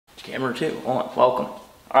Camera 2 on, welcome. All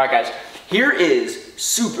right guys, here is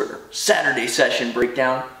Super Saturday Session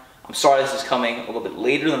Breakdown. I'm sorry this is coming a little bit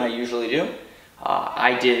later than I usually do.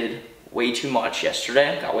 I did way too much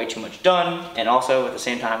yesterday, got way too much done, and also at the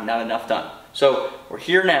same time, not enough done. So we're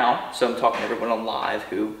here now, so I'm talking to everyone on live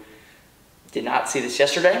who did not see this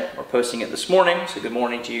yesterday. We're posting it this morning, so good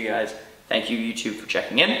morning to you guys. Thank you YouTube for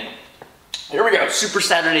checking in. Here we go, Super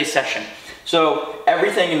Saturday Session. So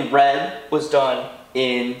everything in red was done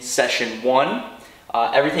in session 1.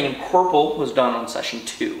 Everything in purple was done on session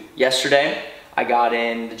 2. Yesterday, I got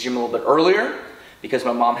in the gym a little bit earlier because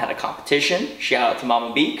my mom had a competition. Shout out to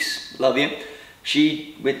Mama Beeks, love you.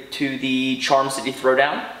 She went to the Charm City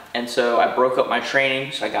Throwdown, and so I broke up my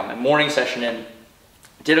training, so I got my morning session in,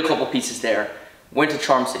 did a couple pieces there, went to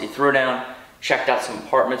Charm City Throwdown, checked out some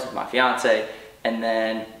apartments with my fiance, and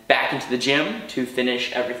then back into the gym to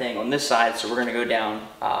finish everything on this side. So we're gonna go down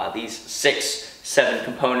these 6-7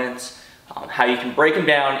 components, how you can break them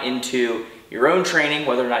down into your own training,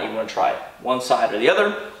 whether or not you want to try one side or the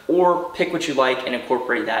other, or pick what you like and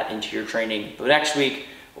incorporate that into your training for the next week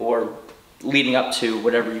or leading up to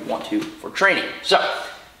whatever you want to for training. So,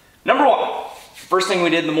 number 1, first thing we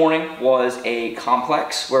did in the morning was a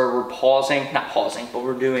complex where we're performing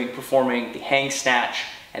the hang snatch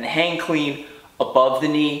and the hang clean above the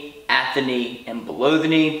knee, at the knee, and below the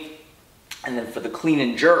knee. And then for the clean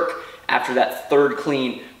and jerk, after that third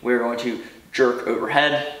clean, we're going to jerk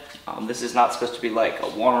overhead. This is not supposed to be like a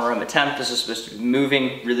 1 RM attempt. This is supposed to be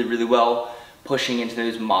moving really, really well, pushing into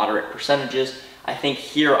those moderate percentages. I think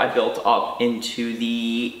here I built up into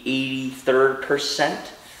the 83rd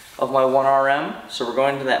percent of my 1 RM. So we're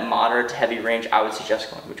going to that moderate to heavy range. I would suggest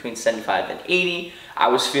going between 75 and 80. I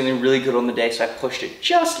was feeling really good on the day, so I pushed it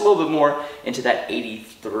just a little bit more into that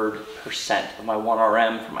 83rd percent of my 1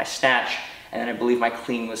 RM for my snatch. And then I believe my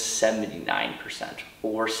clean was 79%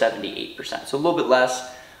 or 78%. So a little bit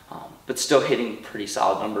less, but still hitting pretty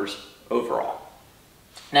solid numbers overall.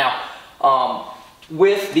 Now,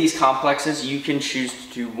 with these complexes, you can choose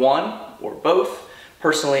to do one or both.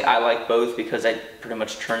 Personally, I like both because I pretty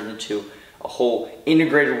much turned it into a whole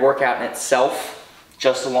integrated workout in itself,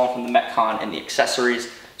 just along from the Metcon and the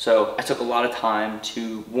accessories. So I took a lot of time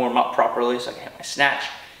to warm up properly so I can hit my snatch,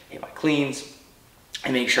 hit my cleans,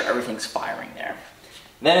 and make sure everything's firing there.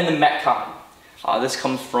 Then in the Metcon, this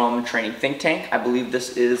comes from Training Think Tank. I believe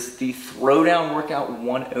this is the Throwdown workout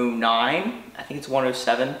 109. I think it's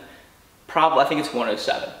 107. I think it's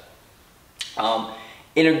 107.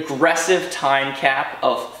 An aggressive time cap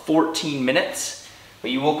of 14 minutes, but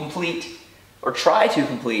you will complete, or try to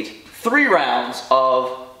complete, 3 rounds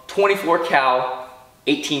of 24 cal,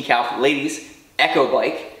 18 cal for ladies, echo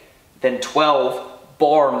bike, then 12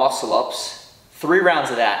 bar muscle ups, 3 rounds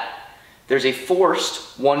of that. There's a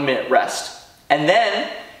forced 1-minute rest. And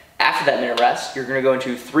then, after that minute rest, you're gonna go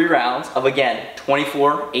into 3 rounds of, again,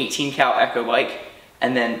 24 18 cal echo bike,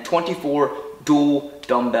 and then 24 dual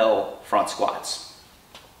dumbbell front squats.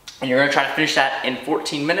 And you're gonna try to finish that in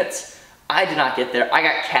 14 minutes. I did not get there. I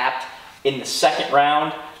got capped in the second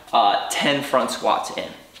round, 10 front squats in.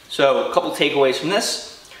 So, a couple takeaways from this.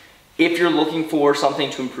 If you're looking for something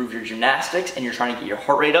to improve your gymnastics and you're trying to get your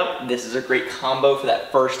heart rate up, this is a great combo for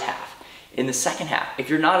that first half. In the second half, if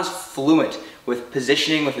you're not as fluent with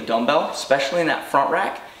positioning with a dumbbell, especially in that front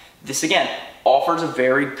rack, this again offers a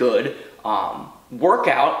very good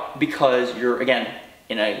workout because you're again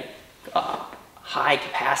in a high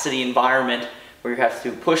capacity environment where you have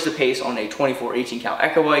to push the pace on a 24 18 cal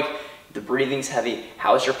echo bike. The breathing's heavy.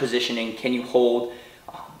 How's your positioning? Can you hold?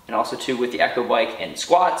 And also too, with the echo bike and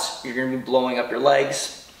squats, you're gonna be blowing up your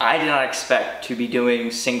legs. I did not expect to be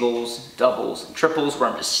doing singles, doubles, and triples where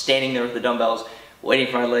I'm just standing there with the dumbbells, waiting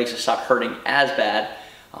for my legs to stop hurting as bad,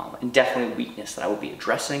 and definitely a weakness that I will be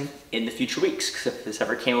addressing in the future weeks, because if this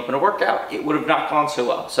ever came up in a workout, it would have not gone so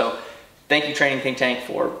well. So thank you Training Think Tank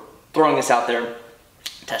for throwing this out there,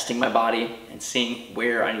 testing my body, and seeing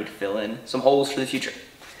where I need to fill in some holes for the future.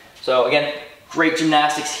 So again, great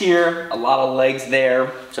gymnastics here, a lot of legs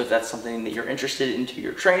there. So if that's something that you're interested into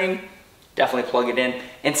your training, definitely plug it in.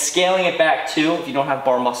 And scaling it back to, if you don't have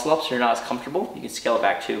bar muscle ups, you're not as comfortable, you can scale it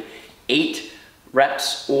back to 8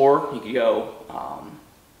 reps, or you could go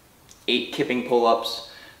 8 kipping pull-ups,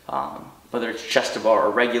 whether it's chest to bar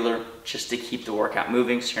or regular, just to keep the workout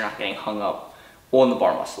moving so you're not getting hung up on the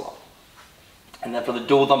bar muscle up. And then for the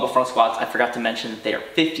dual dumbbell front squats, I forgot to mention that they are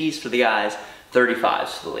 50s for the guys, 35s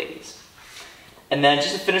for the ladies. And then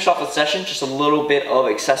just to finish off the session, just a little bit of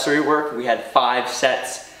accessory work. We had 5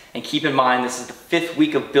 sets, and keep in mind this is the 5th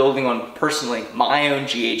week of building on, personally, my own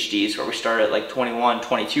GHDs, where we started at like 21,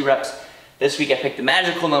 22 reps. This week I picked the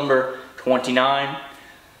magical number 29.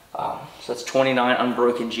 So that's 29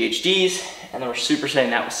 unbroken GHDs, and then we're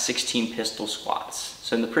supersetting that with 16 pistol squats.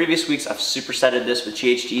 So in the previous weeks, I've supersetted this with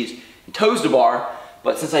GHDs and toes to bar,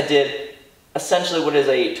 but since I did essentially what is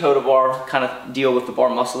a toe to bar kind of deal with the bar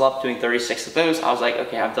muscle up, doing 36 of those, I was like,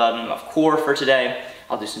 okay, I've done enough core for today.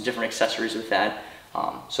 I'll do some different accessories with that.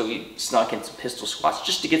 So we snuck in some pistol squats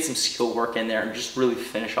just to get some skill work in there and just really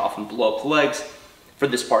finish off and blow up the legs for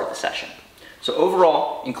this part of the session. So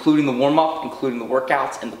overall, including the warm-up, including the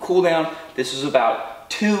workouts and the cool down, this was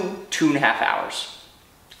about 2.5 hours.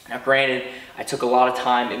 Now granted, I took a lot of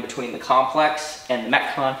time in between the complex and the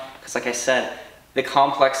Metcon, because like I said, the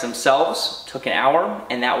complex themselves took an hour,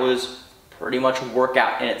 and that was pretty much a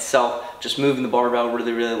workout in itself, just moving the barbell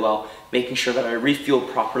really, really well, making sure that I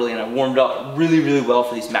refueled properly and I warmed up really, really well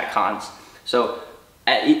for these Metcons. So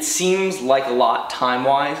it seems like a lot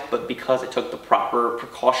time-wise, but because I took the proper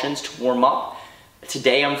precautions to warm up,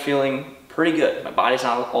 today I'm feeling pretty good. My body's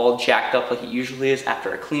not all jacked up like it usually is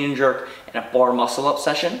after a clean and jerk and a bar muscle up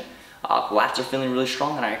session. The lats are feeling really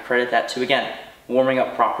strong, and I credit that to, again, warming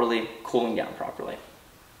up properly, cooling down properly.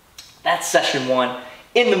 That's session 1.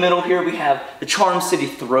 In the middle here, we have the Charm City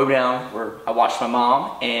Throwdown, where I watched my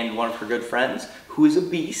mom and one of her good friends, who is a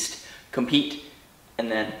beast, compete. And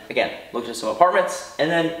then, again, looked at some apartments, and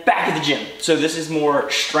then back at the gym. So this is more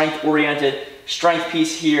strength-oriented, strength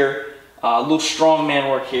piece here, a little strongman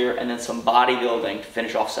work here, and then some bodybuilding to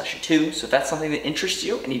finish off session 2. So if that's something that interests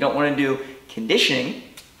you and you don't want to do conditioning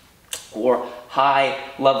or high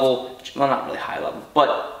level, well, not really high level,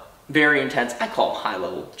 but very intense, I call it high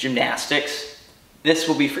level gymnastics, this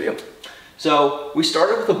will be for you. So we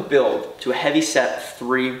started with a build to a heavy set of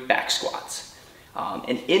 3 back squats.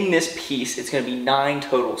 And in this piece, it's going to be 9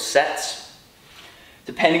 total sets.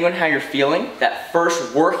 Depending on how you're feeling, that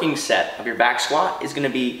first working set of your back squat is going to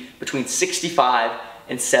be between 65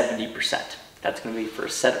 and 70%. That's going to be for a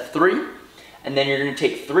set of 3. And then you're going to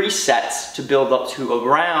take 3 sets to build up to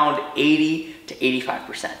around 80 to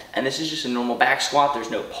 85%. And this is just a normal back squat.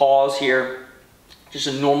 There's no pause here. Just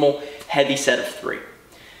a normal heavy set of 3.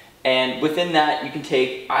 And within that, you can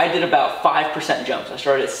take, I did about 5% jumps. I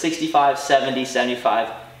started at 65, 70,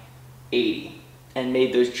 75, 80, and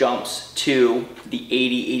made those jumps to the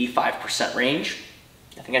 80, 85% range.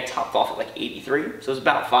 I think I topped off at like 83, so it was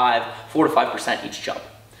about 4 to 5% each jump.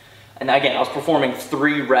 And again, I was performing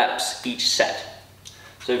 3 reps each set.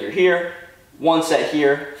 So if you're here, 1 set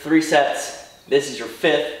here, 3 sets, this is your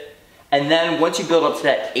 5th. And then once you build up to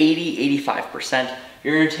that 80, 85%,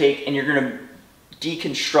 you're gonna take and you're gonna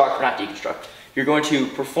you're going to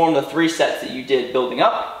perform the 3 sets that you did building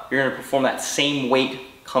up. You're gonna perform that same weight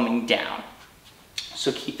coming down.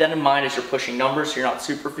 So keep that in mind as you're pushing numbers so you're not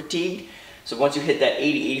super fatigued. So once you hit that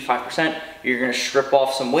 80, 85%, you're gonna strip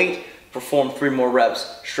off some weight, perform 3 more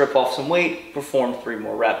reps, strip off some weight, perform 3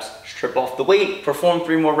 more reps, strip off the weight, perform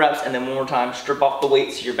 3 more reps, and then one more time, strip off the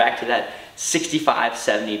weight so you're back to that 65,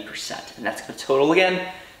 70%. And that's gonna total again,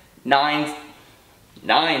 9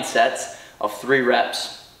 sets of 3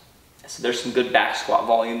 reps. So there's some good back squat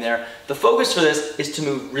volume there. The focus for this is to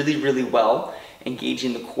move really, really well,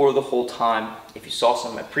 engaging the core the whole time. If you saw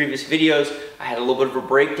some of my previous videos, I had a little bit of a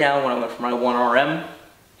breakdown when I went for my 1RM.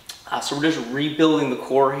 So we're just rebuilding the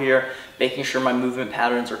core here, making sure my movement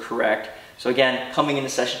patterns are correct. So again, coming into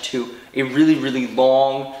session 2, a really, really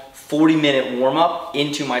long 40-minute warm-up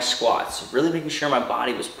into my squats. So really making sure my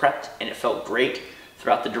body was prepped and it felt great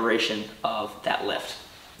throughout the duration of that lift.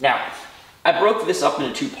 Now, I broke this up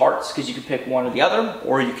into 2 parts because you can pick one or the other,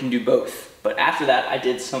 or you can do both. But after that, I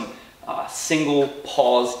did some single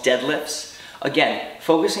pause deadlifts. Again,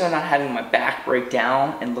 focusing on not having my back break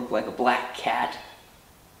down and look like a black cat,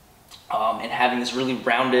 and having this really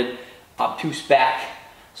rounded, obtuse back.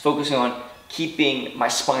 It's focusing on keeping my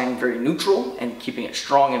spine very neutral and keeping it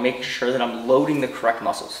strong and making sure that I'm loading the correct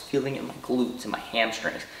muscles, feeling it in my glutes and my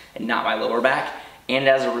hamstrings and not my lower back. And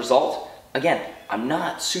as a result, again, I'm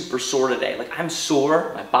not super sore today. Like, I'm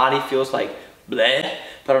sore, my body feels like bleh,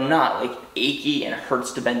 but I'm not like achy and it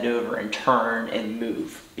hurts to bend over and turn and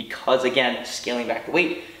move. Because again, scaling back the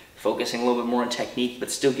weight, focusing a little bit more on technique,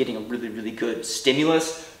 but still getting a really, really good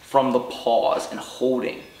stimulus from the pause and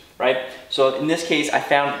holding, right? So in this case, I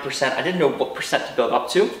found the percent, I didn't know what percent to build up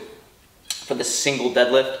to for the single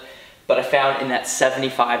deadlift, but I found in that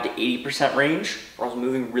 75 to 80% range where I was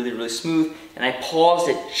moving really, really smooth, and I paused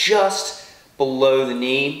it just below the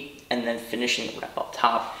knee and then finishing the rep up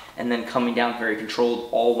top and then coming down very controlled,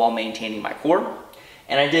 all while maintaining my core.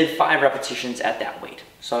 And I did 5 repetitions at that weight.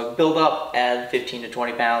 So I build up, add 15 to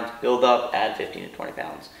 20 pounds, build up, add 15 to 20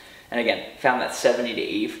 pounds. And again, found that 70 to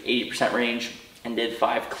 80% range and did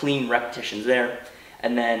 5 clean repetitions there.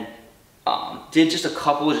 And then did just a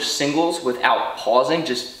couple of just singles without pausing,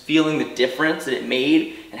 just feeling the difference that it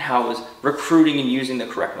made and how it was recruiting and using the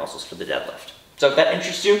correct muscles for the deadlift. So if that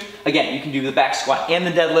interests you, again, you can do the back squat and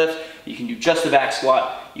the deadlift. You can do just the back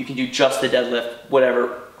squat. You can do just the deadlift,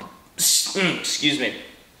 whatever, excuse me,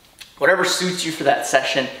 whatever suits you for that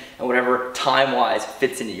session and whatever time-wise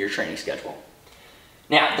fits into your training schedule.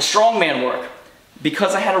 Now, the strongman work,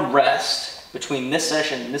 because I had a rest between this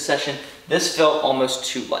session and this session, this felt almost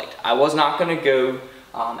too light. I was not gonna go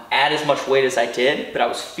add as much weight as I did, but I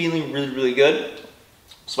was feeling really, really good.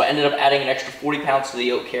 So I ended up adding an extra 40 pounds to the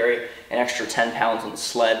Yolk Carry, an extra 10 pounds on the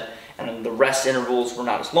sled, and then the rest intervals were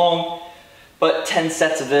not as long, but 10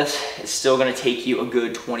 sets of this is still gonna take you a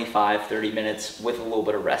good 25, 30 minutes with a little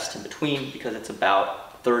bit of rest in between, because it's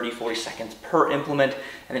about 30, 40 seconds per implement,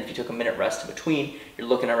 and then if you took a minute rest in between, you're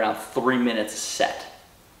looking around 3 minutes a set.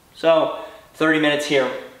 So 30 minutes here,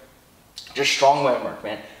 just strongman work,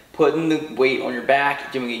 man. Putting the weight on your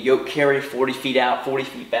back, doing a yoke carry, 40 feet out, 40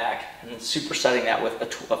 feet back, and then supersetting that with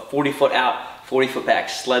a 40 foot out, 40 foot back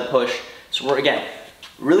sled push. So we're, again,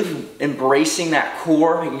 really embracing that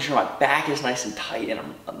core, making sure my back is nice and tight and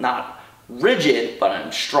I'm not rigid, but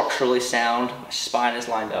I'm structurally sound. My spine is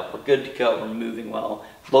lined up. We're good to go. We're moving well,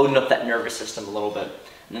 loading up that nervous system a little bit.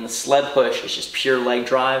 And then the sled push is just pure leg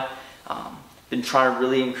drive. Been trying to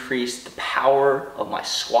really increase the power of my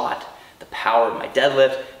squat, the power of my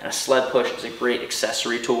deadlift, and a sled push is a great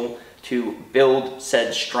accessory tool to build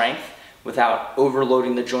said strength without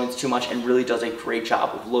overloading the joints too much, and really does a great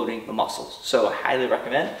job of loading the muscles. So I highly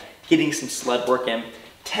recommend getting some sled work in.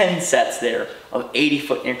 10 sets there of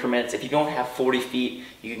 80-foot increments. If you don't have 40 feet,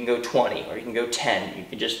 you can go 20 or you can go 10. You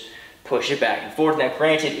can just push it back and forth. Now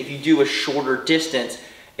granted, if you do a shorter distance,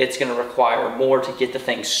 it's gonna require more to get the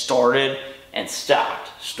thing started and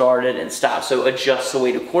stopped, started and stopped. So adjust the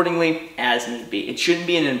weight accordingly as need be. It shouldn't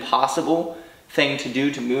be an impossible thing to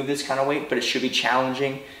do to move this kind of weight, but it should be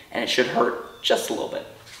challenging and it should hurt just a little bit.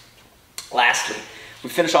 Lastly, we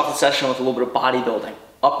finish off the session with a little bit of bodybuilding.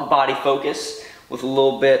 Upper body focus with a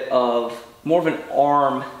little bit of more of an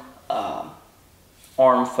arm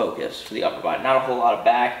focus for the upper body. Not a whole lot of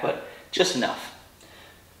back, but just enough.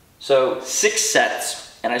 So 6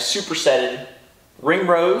 sets, and I supersetted ring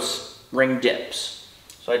rows, ring dips.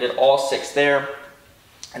 So I did all 6 there,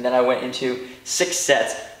 and then I went into 6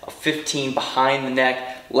 sets of 15 behind the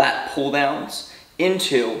neck lat pull downs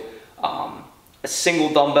into a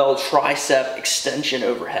single dumbbell tricep extension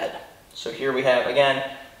overhead. So here we have, again,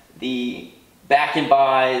 the back and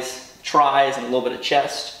bis, tries, and a little bit of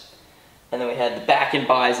chest. And then we had the back and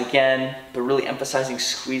bis again, but really emphasizing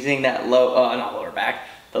squeezing that not lower back,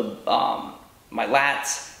 my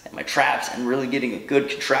lats and my traps, and really getting a good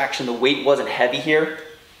contraction. The weight wasn't heavy here.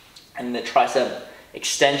 And the tricep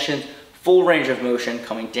extension, full range of motion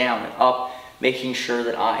coming down and up, making sure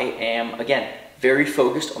that I am, again, very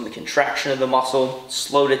focused on the contraction of the muscle,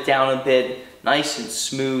 slowed it down a bit, nice and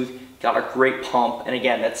smooth, got a great pump. And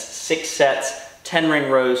again, that's 6 sets, 10 ring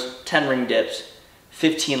rows, 10 ring dips,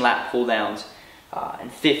 15 lat pull downs,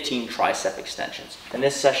 and 15 tricep extensions. And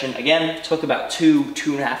this session, again, took about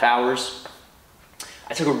 2.5 hours.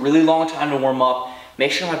 I took a really long time to warm up,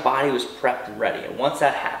 make sure my body was prepped and ready. And once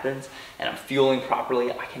that happens and I'm fueling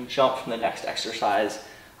properly, I can jump from the next exercise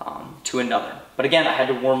to another. But again, I had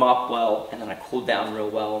to warm up well, and then I cooled down real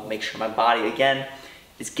well, make sure my body, again,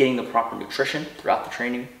 is getting the proper nutrition throughout the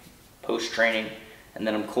training, post-training, and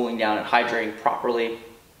then I'm cooling down and hydrating properly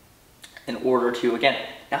in order to, again,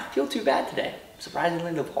 not feel too bad today.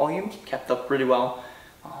 Surprisingly, the volume kept up pretty well.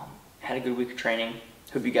 Had a good week of training.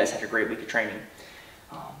 Hope you guys had a great week of training.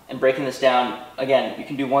 And breaking this down, again, you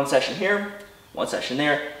can do 1 session here, 1 session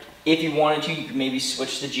there. If you wanted to, you could maybe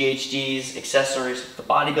switch to GHDs, accessories, the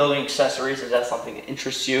bodybuilding accessories, if that's something that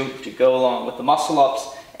interests you, to go along with the muscle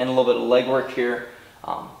ups and a little bit of leg work here.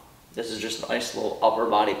 This is just a nice little upper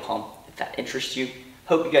body pump if that interests you.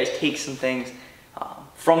 Hope you guys take some things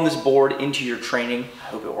from this board into your training. I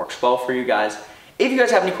hope it works well for you guys. If you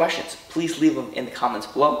guys have any questions, please leave them in the comments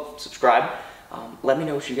below. Subscribe. Let me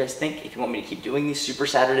know what you guys think. If you want me to keep doing these Super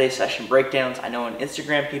Saturday session breakdowns, I know on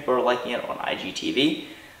Instagram people are liking it, on IGTV.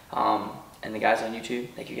 And the guys on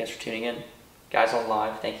YouTube, thank you guys for tuning in. Guys on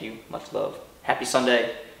live, thank you. Much love. Happy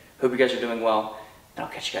Sunday. Hope you guys are doing well. And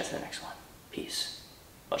I'll catch you guys in the next one. Peace.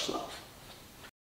 Much love.